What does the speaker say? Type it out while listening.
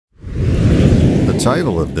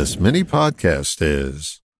title of this mini podcast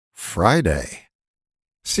is Friday.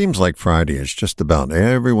 Seems like Friday is just about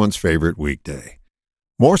everyone's favorite weekday.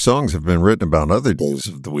 More songs have been written about other days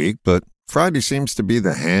of the week, but Friday seems to be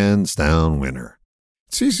the hands-down winner.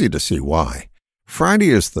 It's easy to see why.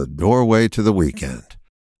 Friday is the doorway to the weekend,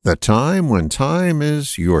 the time when time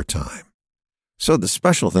is your time. So the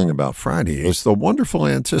special thing about Friday is the wonderful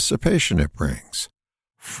anticipation it brings.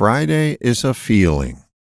 Friday is a feeling.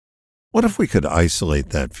 What if we could isolate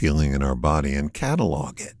that feeling in our body and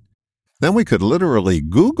catalog it? Then we could literally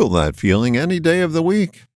Google that feeling any day of the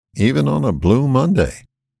week, even on a blue Monday.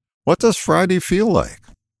 What does Friday feel like?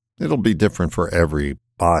 It'll be different for every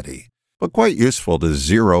body, but quite useful to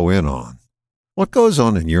zero in on. What goes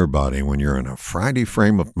on in your body when you're in a Friday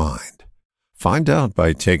frame of mind? Find out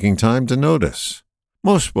by taking time to notice.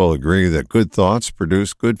 Most will agree that good thoughts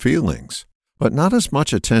produce good feelings, but not as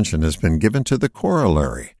much attention has been given to the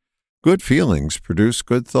corollary. Good feelings produce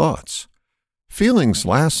good thoughts. Feelings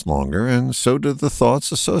last longer, and so do the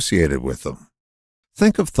thoughts associated with them.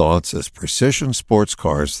 Think of thoughts as precision sports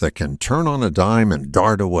cars that can turn on a dime and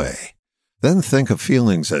dart away. Then think of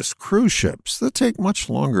feelings as cruise ships that take much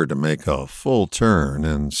longer to make a full turn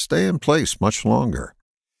and stay in place much longer.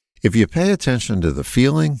 If you pay attention to the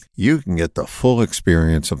feeling, you can get the full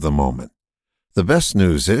experience of the moment. The best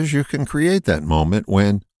news is you can create that moment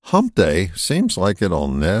when Hump Day seems like it'll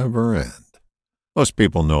never end. Most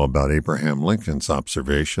people know about Abraham Lincoln's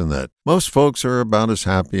observation that most folks are about as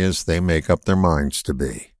happy as they make up their minds to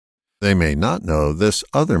be. They may not know this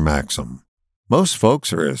other maxim. Most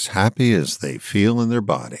folks are as happy as they feel in their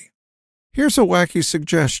body. Here's a wacky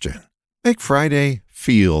suggestion. Make Friday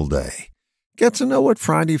Feel Day. Get to know what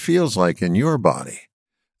Friday feels like in your body.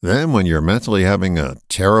 Then when you're mentally having a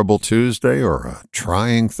terrible Tuesday or a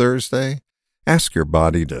trying Thursday, ask your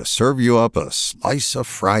body to serve you up a slice of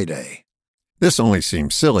Friday. This only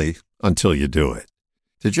seems silly until you do it.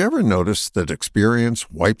 Did you ever notice that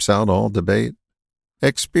experience wipes out all debate?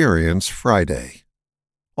 Experience Friday.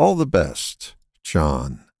 All the best,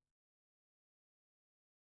 John.